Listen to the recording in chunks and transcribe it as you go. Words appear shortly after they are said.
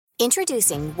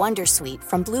Introducing Wondersuite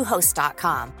from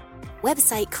Bluehost.com.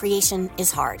 Website creation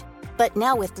is hard, but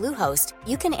now with Bluehost,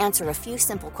 you can answer a few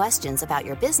simple questions about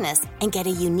your business and get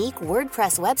a unique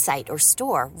WordPress website or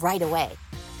store right away.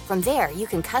 From there, you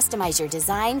can customize your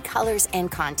design, colors,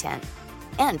 and content.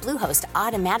 And Bluehost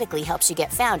automatically helps you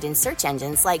get found in search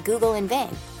engines like Google and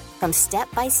Bing. From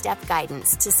step-by-step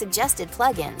guidance to suggested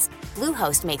plugins,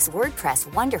 Bluehost makes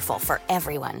WordPress wonderful for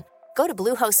everyone. Go to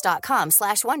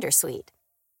bluehost.com/wondersuite.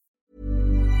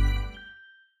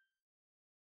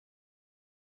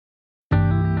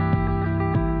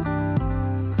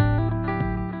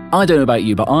 I don't know about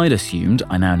you, but I'd assumed,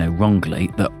 I now know wrongly,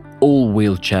 that all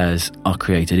wheelchairs are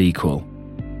created equal.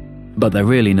 But they're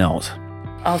really not.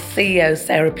 Our CEO,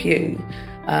 Sarah Pugh,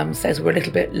 says we're a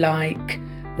little bit like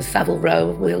the Savile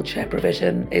Row of wheelchair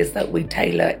provision, is that we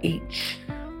tailor each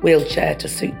wheelchair to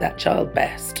suit that child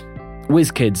best.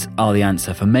 WizKids are the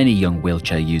answer for many young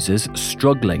wheelchair users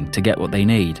struggling to get what they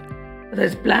need.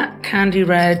 There's black, candy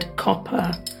red,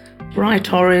 copper,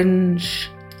 bright orange,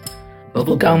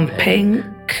 bubblegum pink,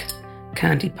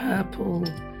 candy purple.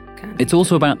 It's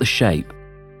also about the shape.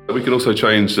 We can also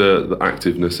change the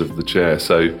activeness of the chair.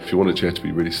 So if you want a chair to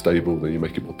be really stable, then you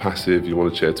make it more passive. You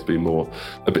want a chair to be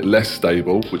a bit less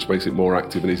stable, which makes it more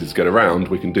active and easy to get around,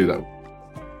 we can do that.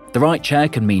 The right chair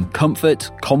can mean comfort,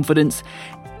 confidence,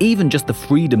 even just the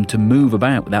freedom to move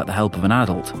about without the help of an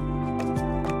adult.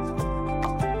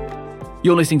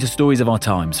 You're listening to Stories of Our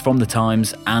Times from The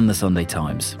Times and The Sunday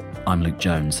Times. I'm Luke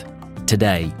Jones.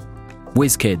 Today,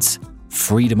 WizKids,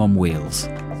 freedom on wheels.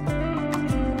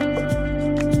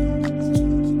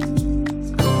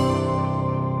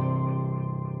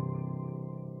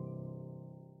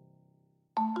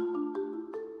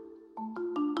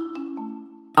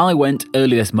 I went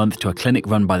earlier this month to a clinic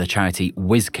run by the charity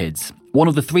WizKids, one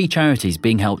of the 3 charities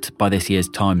being helped by this year's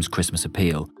Times Christmas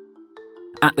appeal.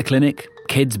 At the clinic,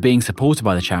 kids being supported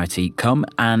by the charity come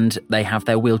and they have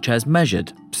their wheelchairs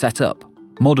measured, set up,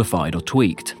 modified or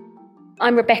tweaked.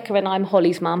 I'm Rebecca and I'm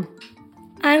Holly's mum.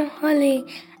 I'm Holly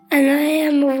and I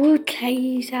am a wheelchair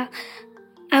user,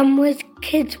 and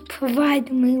WizKids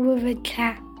provide me with a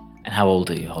chair. And how old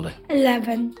are you, Holly?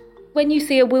 11. When you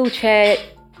see a wheelchair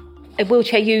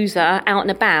user out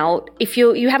and about, if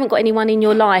you haven't got anyone in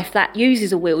your life that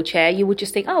uses a wheelchair, you would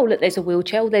just think, oh, look, there's a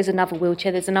wheelchair, there's another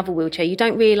wheelchair, there's another wheelchair. You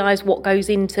don't realise what goes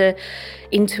into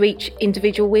each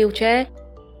individual wheelchair.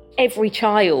 Every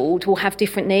child will have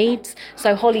different needs.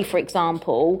 So Holly, for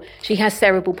example, she has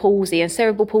cerebral palsy, and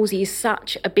cerebral palsy is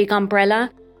such a big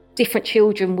umbrella. Different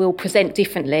children will present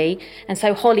differently. And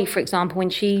so Holly, for example, when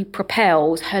she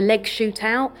propels, her legs shoot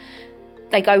out.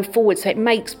 They go forward, so it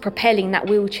makes propelling that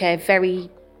wheelchair very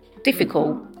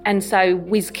difficult. And so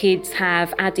WizKids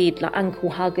have added like ankle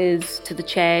huggers to the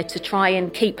chair to try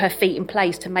and keep her feet in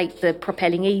place to make the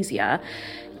propelling easier.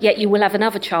 Yet you will have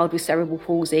another child with cerebral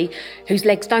palsy whose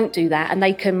legs don't do that, and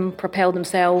they can propel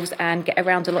themselves and get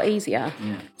around a lot easier.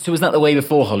 Yeah. So was that the way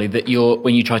before, Holly, that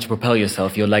when you tried to propel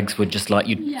yourself, your legs would just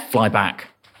fly back?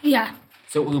 Yeah.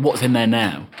 So what's in there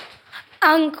now?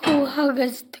 Ankle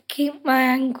huggers to keep my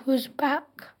ankles back.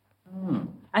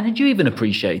 And had you even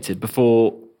appreciated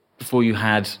before you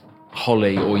had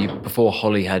Holly, or before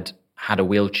Holly had a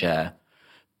wheelchair,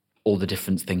 all the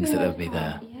different things that would be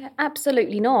there? Yeah,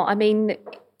 absolutely not. I mean,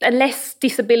 unless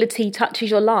disability touches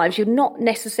your lives, you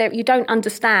don't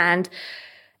understand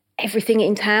everything it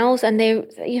entails, and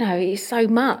it's so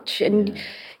much. And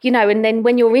and then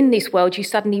when you're in this world, you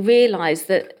suddenly realise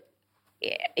that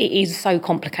it is so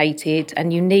complicated,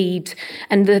 and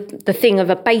the thing of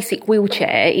a basic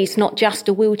wheelchair is not just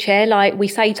a wheelchair. Like we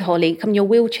say to Holly, come, your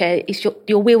wheelchair is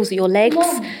your wheels are your legs.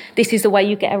 Mom, this is the way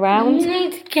you get around. You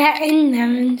need to get in there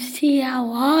and see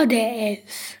how hard it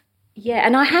is. Yeah,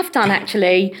 and I have done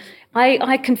actually.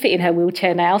 I can fit in her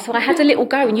wheelchair now, so I had a little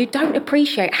go, and you don't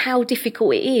appreciate how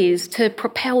difficult it is to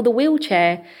propel the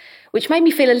wheelchair, which made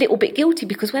me feel a little bit guilty,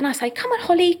 because when I say, come on,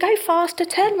 Holly, go faster,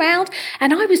 turn round,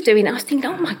 and I was doing it, I was thinking,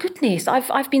 oh my goodness,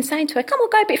 I've been saying to her, come on,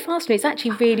 go a bit faster. It's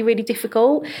actually really, really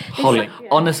difficult. Holly,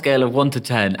 on a scale of 1 to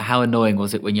 10, how annoying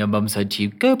was it when your mum said to you,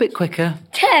 go a bit quicker?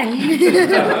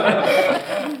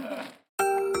 10.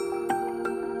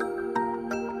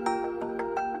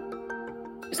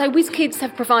 So WizKids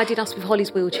have provided us with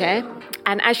Holly's wheelchair,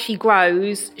 and as she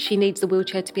grows, she needs the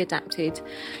wheelchair to be adapted.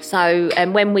 So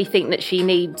when we think that she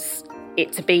needs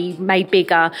it to be made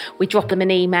bigger, we drop them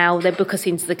an email, they book us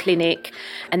into the clinic,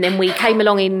 and then we came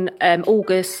along in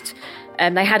August,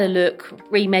 and they had a look,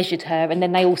 re-measured her, and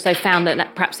then they also found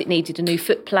that perhaps it needed a new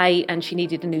foot plate and she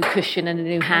needed a new cushion and a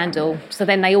new handle. So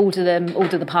then they order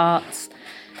the parts,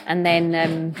 and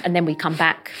then we come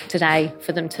back today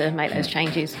for them to make those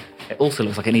changes. It also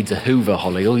looks like it needs a hoover,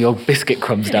 Holly. All your biscuit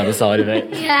crumbs down the side of it.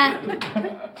 Yeah.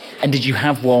 And did you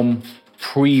have one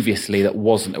previously that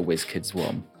wasn't a WizKids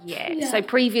one? Yeah. So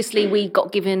previously we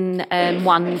got given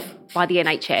one by the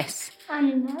NHS.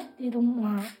 And that didn't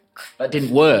work. That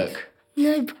didn't work?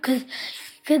 No, because you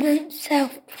couldn't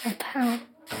self-propel.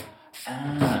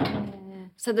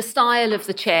 So the style of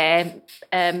the chair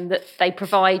that they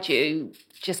provide you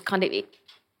just kind of...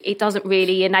 It doesn't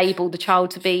really enable the child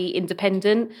to be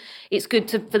independent. It's good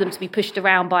for them to be pushed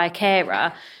around by a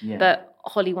carer, but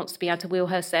Holly wants to be able to wheel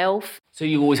herself. So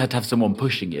you always had to have someone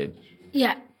pushing you?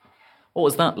 Yeah. What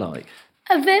was that like?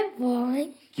 A bit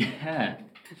boring. Yeah.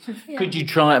 Could you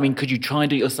try and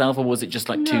do it yourself, or was it just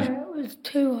like too... No, it was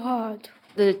too hard.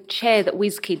 The chair that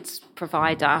WizKids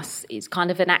provide us is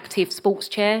kind of an active sports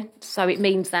chair, so it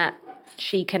means that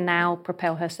she can now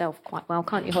propel herself quite well,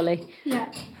 can't you, Holly? Yeah.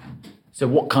 So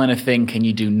what kind of thing can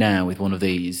you do now with one of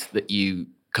these that you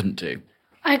couldn't do?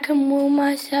 I can wheel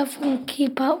myself and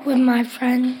keep up with my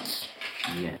friends.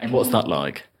 Yeah. And what's that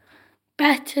like?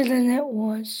 Better than it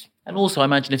was. And also, I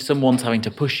imagine if someone's having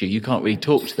to push you, you can't really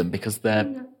talk to them because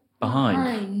they're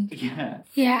behind. Yeah.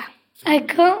 Yeah. I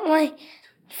got my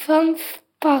front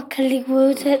sparkly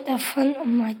wheels at the front of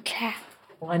my chair.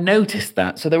 Well, I noticed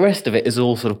that. So the rest of it is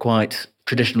all sort of quite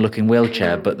traditional-looking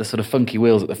wheelchair, but the sort of funky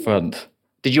wheels at the front.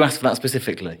 Did you ask for that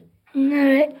specifically? No,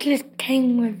 it just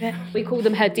came with it. We call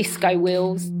them her disco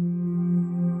wheels.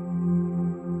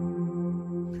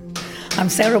 I'm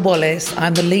Sarah Wallace.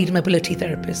 I'm the lead mobility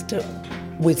therapist at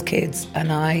WizKids,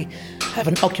 and I have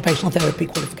an occupational therapy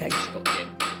qualification.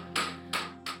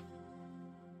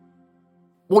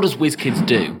 What does WizKids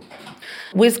do?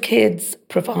 WizKids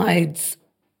provides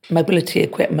mobility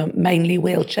equipment, mainly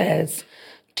wheelchairs,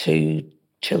 to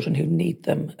children who need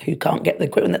them, who can't get the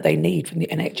equipment that they need from the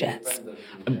NHS.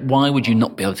 Why would you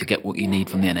not be able to get what you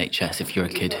need from the NHS if you're a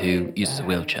kid who uses a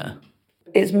wheelchair?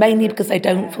 It's mainly because they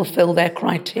don't fulfil their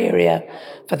criteria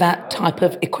for that type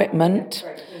of equipment.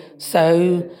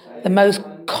 So the most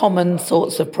common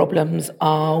sorts of problems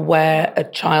are where a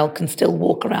child can still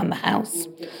walk around the house.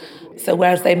 So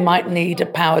whereas they might need a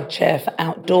powered chair for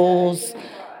outdoors,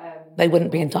 they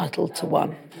wouldn't be entitled to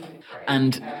one.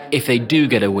 And if they do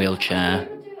get a wheelchair,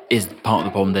 is part of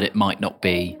the problem that it might not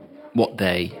be what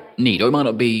they need, or it might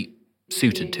not be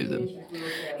suited to them?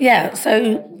 Yeah,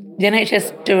 so the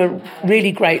NHS do a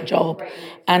really great job,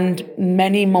 and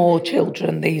many more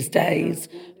children these days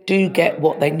do get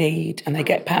what they need, and they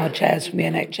get powered chairs from the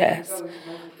NHS.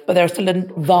 But there are still a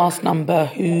vast number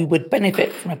who would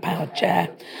benefit from a powered chair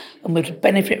and would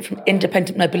benefit from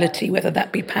independent mobility, whether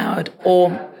that be powered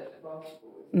or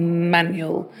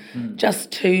manual, just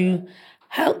to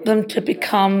help them to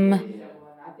become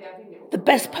the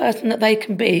best person that they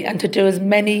can be and to do as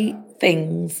many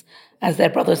things as their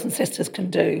brothers and sisters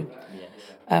can do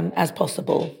as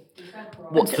possible.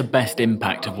 What's the best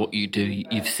impact of what you do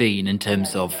you've seen in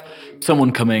terms of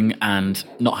someone coming and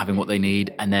not having what they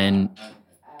need, and then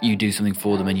you do something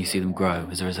for them and you see them grow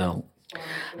as a result?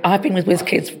 I've been with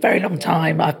WizKids for a very long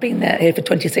time. I've been here for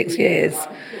 26 years,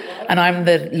 and I'm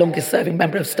the longest serving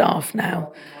member of staff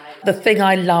now. The thing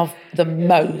I love the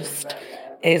most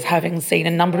is having seen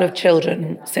a number of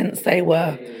children since they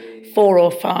were 4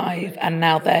 or 5, and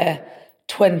now they're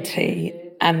 20,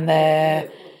 and they're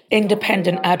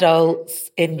independent adults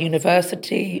in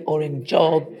university or in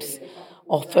jobs,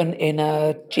 often in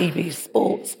a GB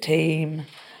sports team.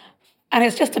 And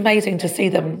it's just amazing to see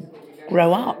them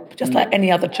grow up, just like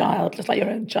any other child, just like your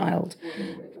own child,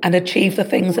 and achieve the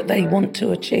things that they want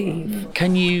to achieve.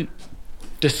 Can you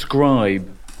describe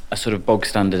a sort of bog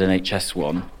standard NHS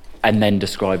one and then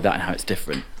describe that and how it's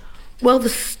different? Well, the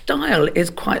style is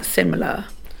quite similar.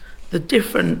 The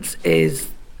difference is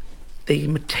the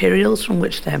materials from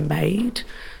which they're made.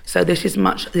 So this is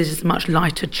much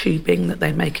lighter tubing that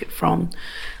they make it from.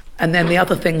 And then the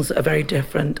other things that are very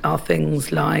different are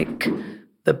things like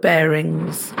the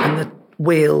bearings and the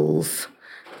wheels,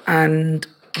 and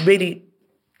really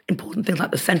important things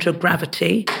like the centre of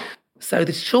gravity. So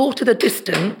the shorter the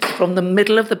distance from the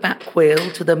middle of the back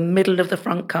wheel to the middle of the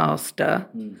front caster,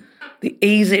 the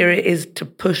easier it is to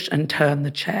push and turn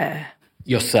the chair.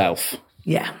 Yourself?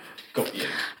 Yeah. Got you.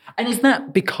 And is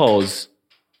that because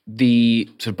the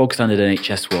sort of bog standard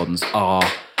NHS ones are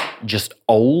just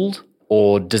old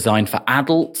or designed for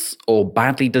adults or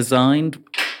badly designed?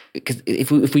 Because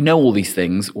if we know all these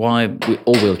things, why are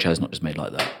all wheelchairs not just made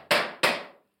like that?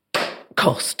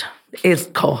 Cost is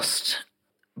cost.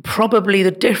 Probably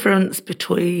the difference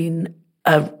between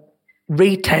a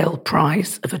retail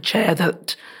price of a chair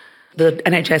that the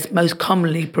NHS most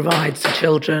commonly provides to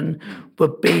children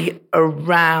would be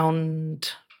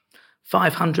around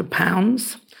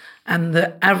 £500, and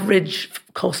the average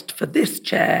cost for this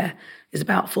chair is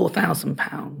about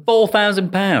 £4,000.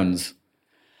 £4,000?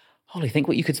 Holly, think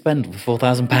what you could spend with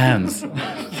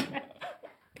 £4,000.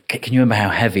 Can you remember how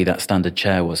heavy that standard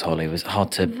chair was, Holly? It was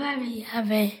hard to... Very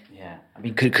heavy. Yeah. I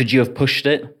mean, could you have pushed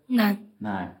it? No.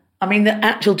 No. I mean, the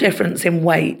actual difference in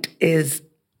weight is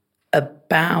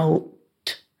about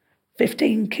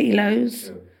 15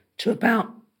 kilos to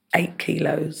about 8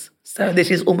 kilos. So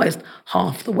this is almost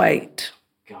half the weight.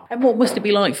 And what must it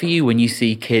be like for you when you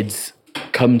see kids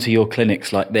come to your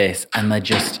clinics like this and they're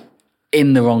just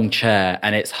in the wrong chair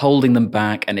and it's holding them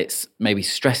back and it's maybe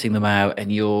stressing them out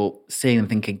and you're seeing them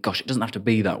thinking, gosh, it doesn't have to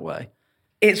be that way?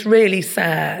 It's really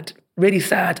sad, really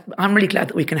sad. I'm really glad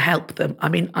that we can help them. I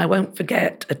mean, I won't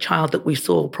forget a child that we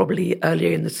saw probably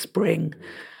earlier in the spring,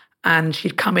 and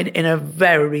she'd come in a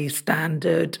very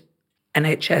standard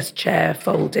NHS chair,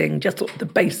 folding, just sort of the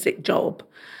basic job.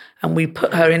 And we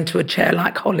put her into a chair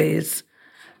like Holly's,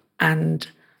 and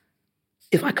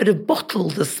if I could have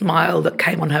bottled the smile that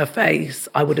came on her face,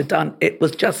 I would have done. It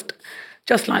was just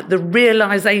like the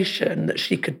realisation that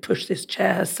she could push this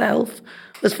chair herself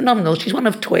was phenomenal. She's one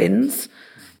of twins.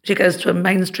 She goes to a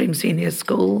mainstream senior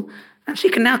school, and she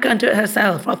can now go and do it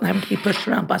herself rather than having to be pushed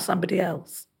around by somebody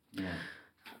else. Yeah.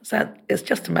 So it's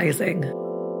just amazing.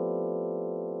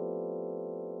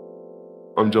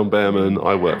 I'm John Behrman.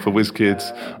 I work for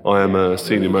WizKids. I am a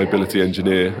senior mobility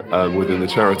engineer within the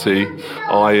charity.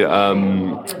 I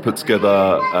put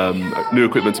together new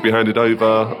equipment to be handed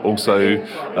over, also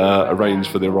arrange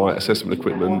for the right assessment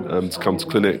equipment to come to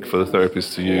clinic for the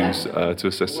therapists to use to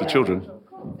assess the children.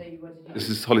 This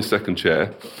is Holly's second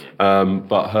chair,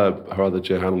 but her other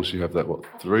chair, how long does she have that? What,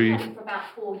 three? For about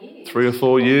 4 years. 3 or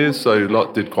 4 years, so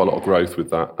did quite a lot of growth with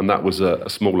that. And that was a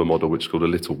smaller model, which is called a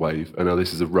Little Wave. And now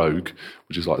this is a Rogue,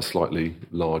 which is like a slightly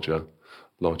larger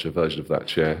version of that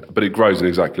chair. But it grows in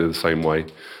exactly the same way.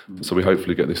 So we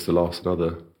hopefully get this to last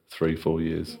another 3-4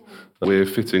 years. We're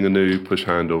fitting a new push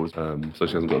handle, so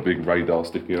she hasn't got a big radar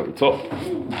sticking out the top.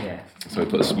 Yeah. So we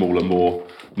put a smaller, more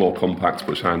compact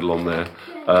push handle on there.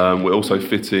 We're also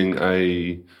fitting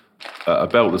a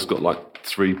belt that's got like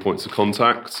 3 points of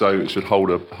contact, so it should hold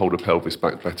a pelvis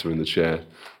back better in the chair,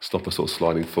 stop her sort of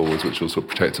sliding forwards, which will sort of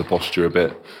protect her posture a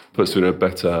bit, puts her in a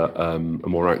better, a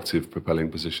more active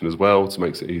propelling position as well, to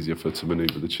makes it easier for her to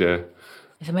manoeuvre the chair.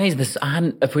 It's amazing. I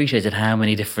hadn't appreciated how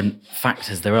many different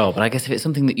factors there are, but I guess if it's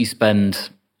something that you spend,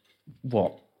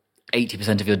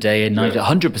 80% of your day in,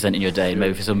 100% in your day,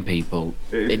 maybe for some people,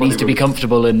 it needs to be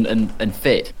comfortable and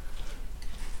fit.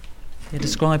 Yeah,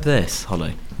 describe this,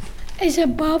 Holly. It's a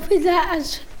Barbie that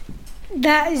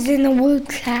is in a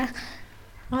wheelchair.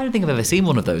 I don't think I've ever seen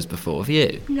one of those before. Have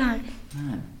you? No.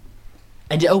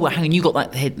 And hang on, you got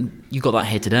that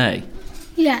here today?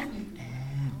 Yeah.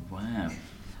 Wow.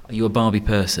 Are you a Barbie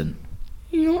person?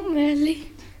 Not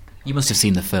really. You must have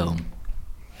seen the film.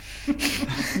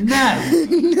 No.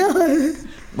 No.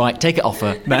 Right, take it off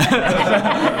her.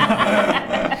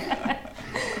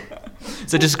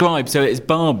 So describe, so it's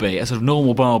Barbie, a sort of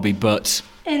normal Barbie, but...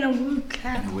 In a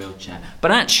wheelchair. In a wheelchair.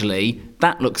 But actually,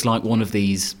 that looks like one of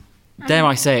these, dare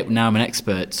I say it, now I'm an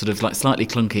expert, sort of like slightly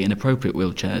clunky, inappropriate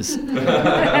wheelchairs.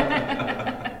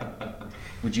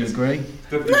 Would you agree?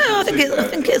 No, I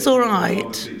think it's all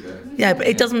right. Yeah, but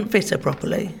it doesn't fit her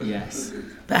properly. Yes.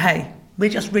 But hey, we're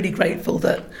just really grateful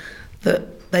that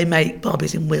they make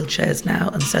Barbies in wheelchairs now,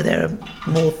 and so there are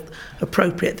more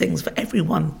appropriate things for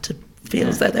everyone to feel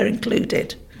as though they're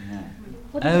included. Yeah.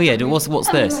 Oh yeah, what's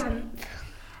this? Ramp.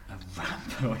 A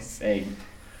ramp, I see.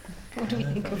 What do we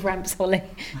think of ramps, Holly?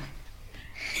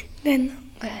 They're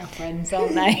our friends,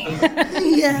 aren't they?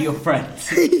 Yeah. Your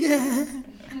friends? Yeah.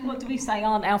 What do we say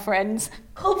aren't our friends?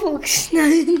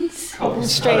 Cobblestones. Cobble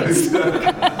streets.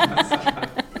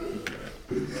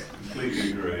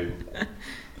 Completely agree.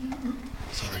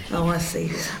 Sorry. Oh, I see.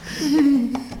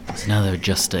 So now they're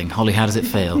adjusting. Holly, how does it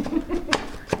feel?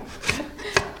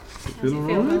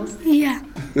 Yeah.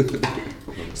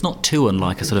 It's not too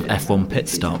unlike a sort of F1 pit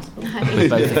stop, with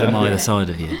both of them either side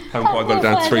of you. Haven't quite got it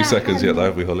down to 3 seconds yet, though,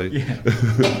 have we, Holly? Yeah.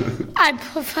 I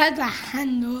prefer the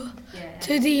handle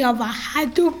to the other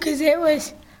handle because it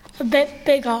was a bit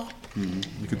bigger.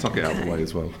 You can tuck it out of the way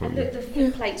as well, can't you? The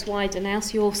foot plate's wider now,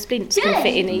 so your splints can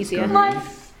fit in easier.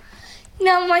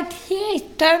 Now my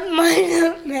teeth don't mind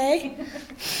at me.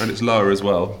 And it's lower as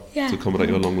well, Yeah. to accommodate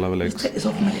your long lower legs. Take this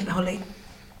off a minute, Holly.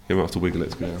 You might have to wiggle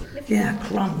it to get out. Yeah,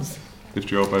 crumbs. Lift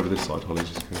your elbow over this side, Holly.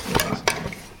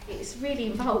 It's really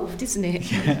involved, isn't it?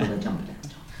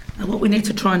 And what we need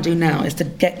to try and do now is to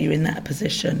get you in that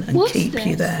position and keep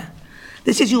you there.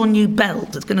 This is your new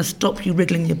belt that's going to stop you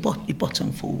wriggling your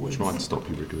bottom forward. Try and stop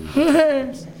you wriggling.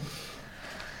 You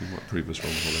might prove us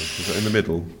wrong, Holly. Is that in the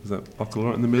middle? Is that buckle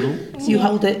right in the middle? You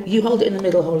hold it in the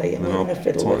middle, Holly, and we're going to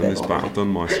fiddle with it. Tighten this back. I've done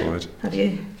my side. Have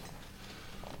you?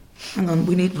 Hang on,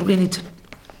 we probably need to...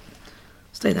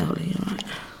 Stay there, Holly, you're right.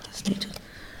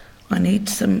 I need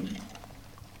some...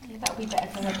 Yeah, that'll be better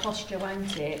for her posture,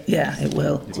 won't it? Yeah, it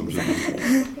will.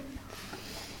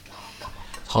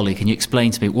 Holly, can you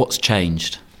explain to me what's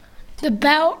changed? The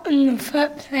belt and the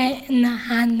foot plate and the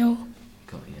handle.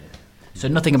 Got you. So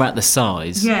nothing about the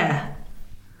size? Yeah.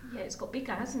 Yeah, it's got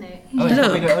bigger, hasn't it? Oh,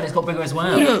 it's got bigger as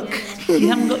well. Look, you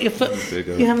haven't got your foot...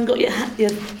 Bigger. You haven't got your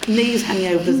knees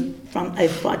hanging over the front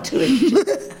over by 2 inches.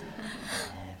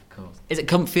 Of course. Is it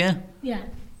comfier? Yeah.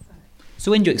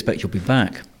 So when do you expect you'll be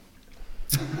back?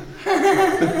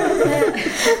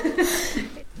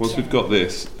 Once we've got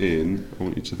this in, I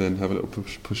want you to then have a little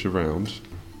push around.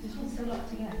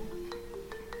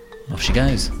 Off she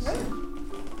goes.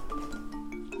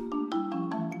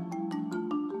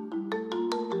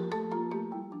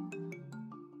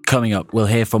 Coming up, we'll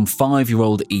hear from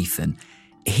 5-year-old Ethan.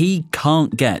 He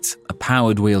can't get a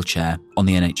powered wheelchair on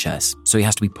the NHS, so he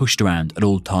has to be pushed around at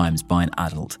all times by an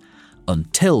adult.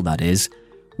 Until, that is,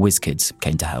 WizKids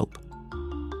came to help.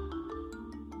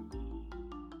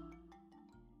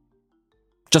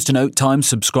 Just a note, Times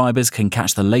subscribers can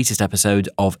catch the latest episode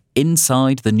of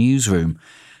Inside the Newsroom.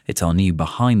 It's our new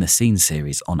behind-the-scenes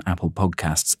series on Apple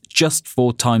Podcasts, just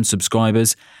for Times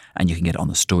subscribers, and you can get it on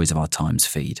the Stories of Our Times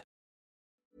feed.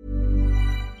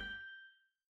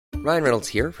 Ryan Reynolds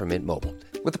here from Mint Mobile.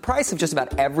 With the price of just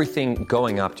about everything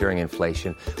going up during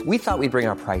inflation, we thought we'd bring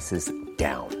our prices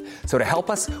down. So to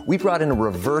help us, we brought in a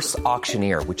reverse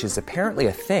auctioneer, which is apparently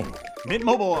a thing. Mint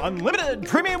Mobile Unlimited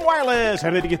Premium Wireless.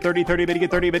 How to get 30, 30, bit to get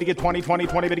 30, bit to get 20, 20,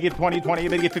 20, bit to get 20, 20,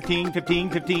 bit to get 15, 15,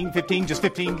 15, 15, just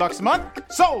 $15 a month?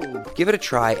 Sold! Give it a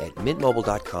try at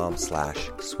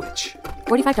mintmobile.com/switch.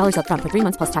 $45 up front for 3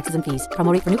 months plus taxes and fees.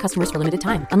 Promo rate for new customers for limited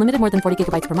time. Unlimited more than 40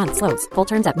 gigabytes per month. Slows full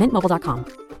terms at mintmobile.com.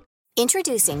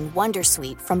 Introducing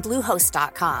Wondersuite from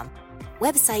Bluehost.com.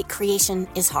 Website creation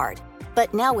is hard,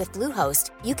 but now with Bluehost,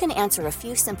 you can answer a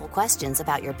few simple questions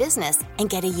about your business and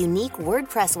get a unique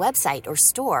WordPress website or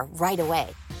store right away.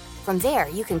 From there,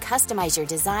 you can customize your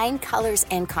design, colors,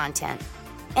 and content.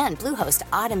 And Bluehost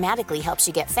automatically helps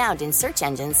you get found in search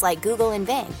engines like Google and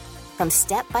Bing. From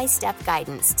step-by-step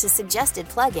guidance to suggested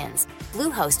plugins,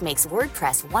 Bluehost makes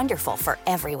WordPress wonderful for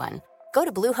everyone. Go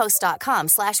to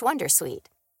bluehost.com/wondersuite.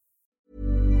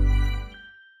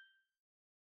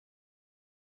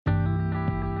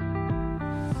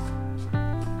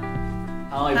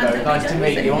 Hi, very nice to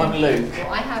meet you. I'm Luke.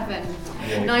 I haven't.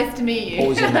 Yeah. Nice to meet you. What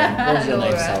was your name? What was your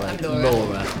name? Sorry. I'm Laura.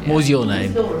 Laura. Yeah. What was your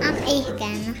name? I'm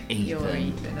Ethan.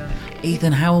 Ethan.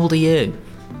 Ethan, how old are you?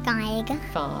 5.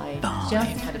 5.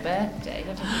 Just had a birthday.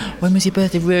 When was your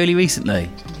birthday? Really recently?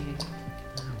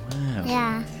 Wow.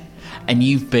 Yeah. And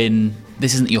you've been...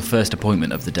 This isn't your first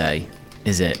appointment of the day,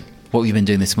 is it? What have you been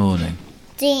doing this morning?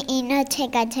 Doing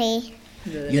nativity.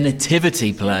 Your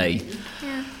nativity play?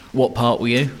 Yeah. What part were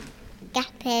you?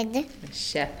 Shepherd.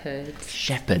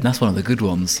 Shepherd, that's one of the good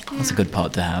ones. That's a good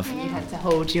part to have. You had to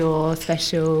hold your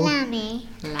special... Lammy.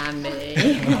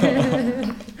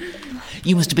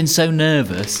 You must have been so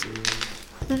nervous.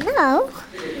 No.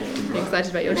 You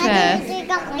excited about your chair?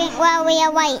 While we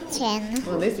are waiting.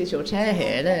 Well, this is your chair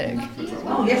here, look.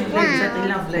 Oh, yes, please, that'd be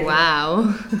lovely.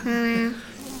 Wow.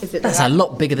 Is it That's a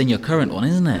lot bigger than your current one,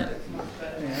 isn't it?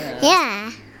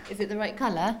 Yeah. Is it the right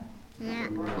colour? Yeah.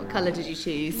 What colour did you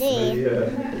choose?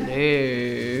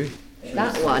 Blue.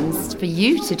 That one's for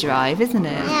you to drive, isn't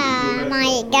it? Yeah,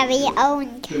 my very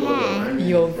own car.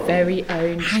 Your very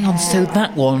own Hang on, so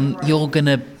that one, you're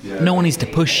gonna... No one needs to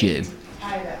push you.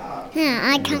 Yeah,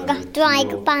 I can go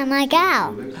drive by my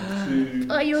girl.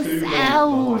 By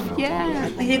yourself,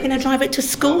 yeah. Are you going to drive it to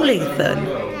school, Ethan?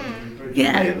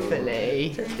 Yeah.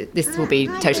 Hopefully. This will be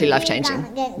totally life-changing.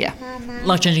 Yeah.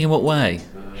 Life-changing in what way?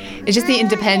 It's just the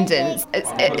independence.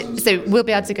 So we'll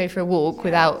be able to go for a walk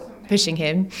without pushing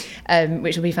him,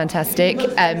 which will be fantastic,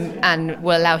 and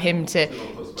will allow him to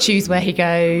choose where he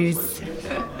goes.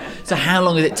 So how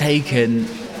long has it taken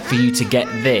for you to get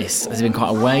this? Has it been quite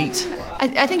a wait?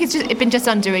 I think it's been just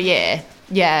under a year.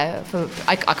 Yeah,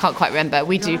 I can't quite remember.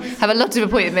 We do have a lot of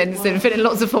appointments and fill in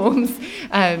lots of forms.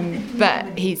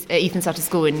 But Ethan started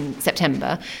school in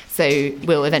September, so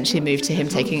we'll eventually move to him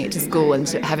taking it to school and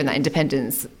having that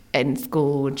independence in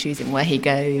school and choosing where he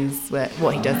goes,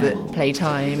 what he does at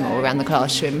playtime or around the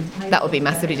classroom. That will be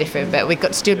massively different. But we've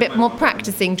got to do a bit more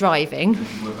practising driving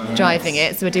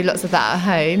it. So we'll do lots of that at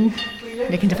home.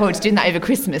 looking forward to doing that over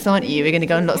Christmas, aren't you? We're going to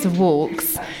go on lots of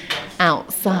walks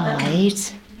outside.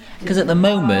 Because at the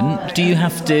moment,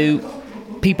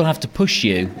 people have to push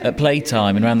you at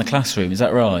playtime and around the classroom, is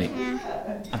that right? Yeah.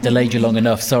 I've delayed you long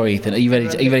enough, sorry Ethan. Are you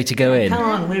ready to go in? Come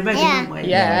on, we're ready, aren't we?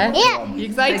 Yeah. You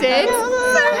excited?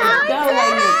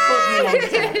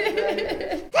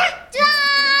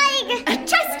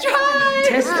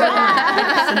 Test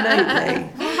drive!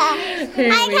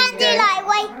 Absolutely. I can do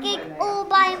waking all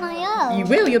by my own. You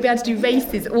will. You'll be able to do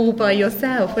races all by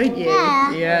yourself, won't you?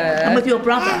 Yeah. And with your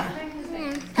brother.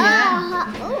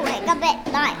 Oh, it's a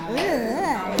bit like,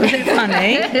 ooh. Was it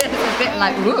funny? It's a bit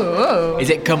like, whoa. Is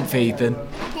it comfy, Ethan?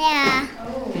 Yeah.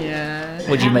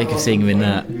 What do you make of seeing him in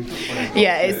that?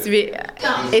 Yeah,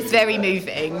 it's very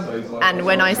moving, and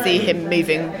when I see him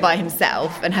moving by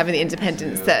himself and having the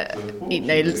independence that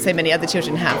so many other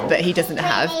children have, but he doesn't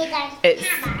have,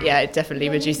 it definitely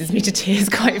reduces me to tears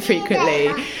quite frequently.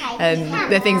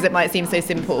 The things that might seem so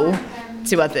simple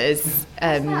to others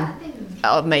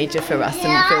are major for us,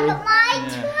 and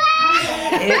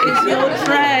It is your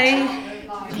tray.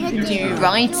 You can do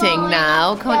writing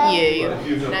now, can't you?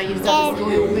 Now you've done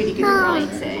school, you're really good at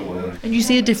writing. And you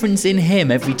see a difference in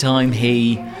him every time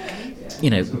he,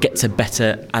 gets a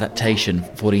better adaptation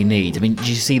for what he needs. I mean, do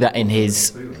you see that in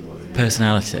his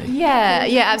personality? Yeah,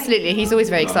 absolutely. He's always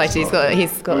very excited.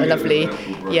 He's got a lovely,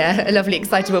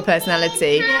 excitable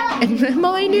personality. And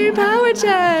my new power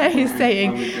chair, he's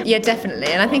saying. Yeah, definitely.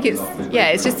 And I think it's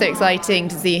just so exciting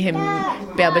to see him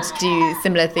be able to do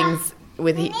similar things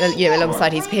with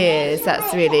alongside his peers.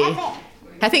 That's really,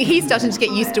 I think he's starting to get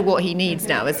used to what he needs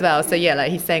now as well. So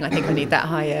like he's saying, I think I need that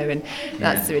higher, and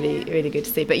that's really, really good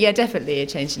to see. But definitely a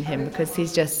change in him, because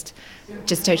he's just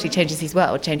totally changes his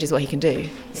world, changes what he can do.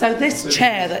 So this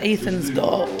chair that Ethan's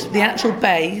got, the actual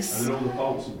base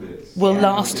will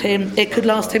last him. It could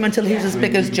last him until he's as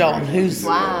big as John, who's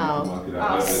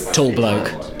Tall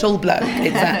bloke,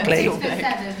 exactly.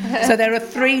 So there are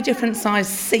 3 different size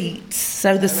seats.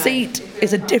 So the seat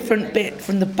is a different bit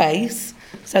from the base.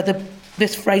 So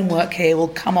this framework here will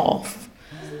come off,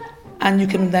 and you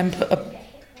can then put a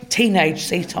teenage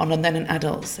seat on and then an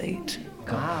adult seat.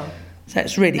 Wow. So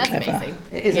it's really That's clever. amazing.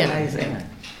 It is amazing.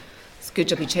 It's a good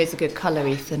job you chose a good colour,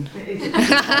 Ethan.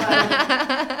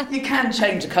 You can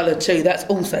change the colour too, that's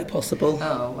also possible.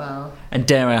 Oh, wow. And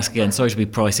dare I ask again, sorry to be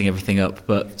pricing everything up,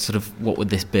 but sort of what would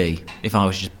this be if I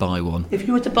was to just buy one? If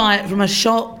you were to buy it from a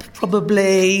shop,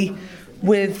 probably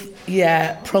with,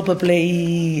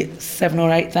 probably 7,000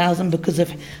 or 8,000 because of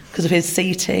his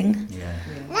seating. Yeah.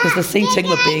 Because the seating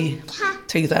would be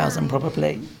 2,000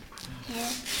 probably.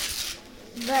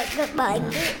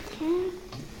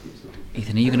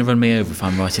 Ethan, are you going to run me over if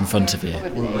I'm right in front of you?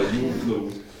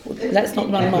 Let's not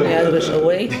run Mummy over, shall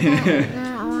we? It's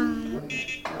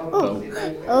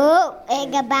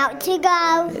about to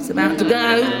go. It's about to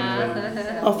go.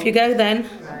 Off you go then.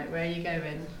 Right, where are you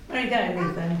going? Where are you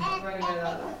going, Ethan?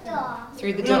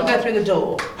 Through the You want door. to go through the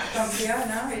door?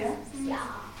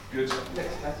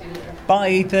 Bye,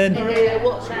 Ethan. Maria,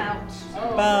 watch out.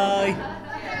 Bye.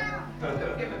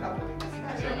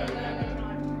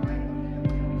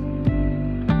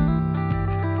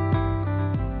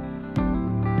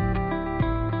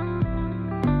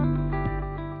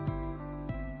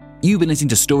 You've been listening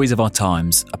to Stories of Our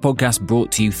Times, a podcast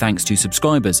brought to you thanks to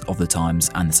subscribers of The Times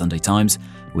and The Sunday Times,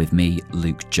 with me,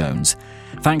 Luke Jones.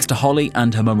 Thanks to Holly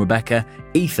and her mum Rebecca,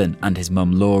 Ethan and his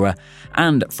mum Laura,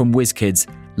 and from WizKids,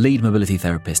 lead mobility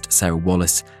therapist Sarah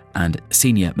Wallace and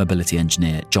senior mobility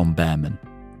engineer John Behrman.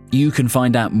 You can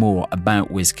find out more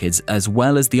about WizKids as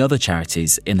well as the other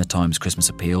charities in the Times Christmas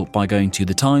Appeal by going to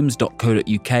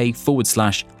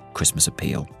thetimes.co.uk/Christmas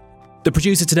Appeal. The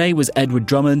producer today was Edward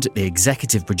Drummond, the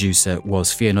executive producer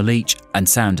was Fiona Leach, and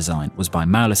sound design was by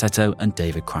Mauro Lassetto and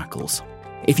David Crackles.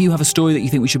 If you have a story that you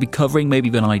think we should be covering, maybe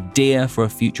you've got an idea for a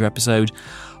future episode,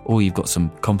 or you've got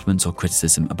some compliments or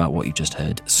criticism about what you just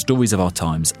heard,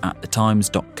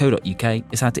 storiesofourtimes@thetimes.co.uk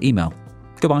is how to email.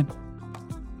 Goodbye.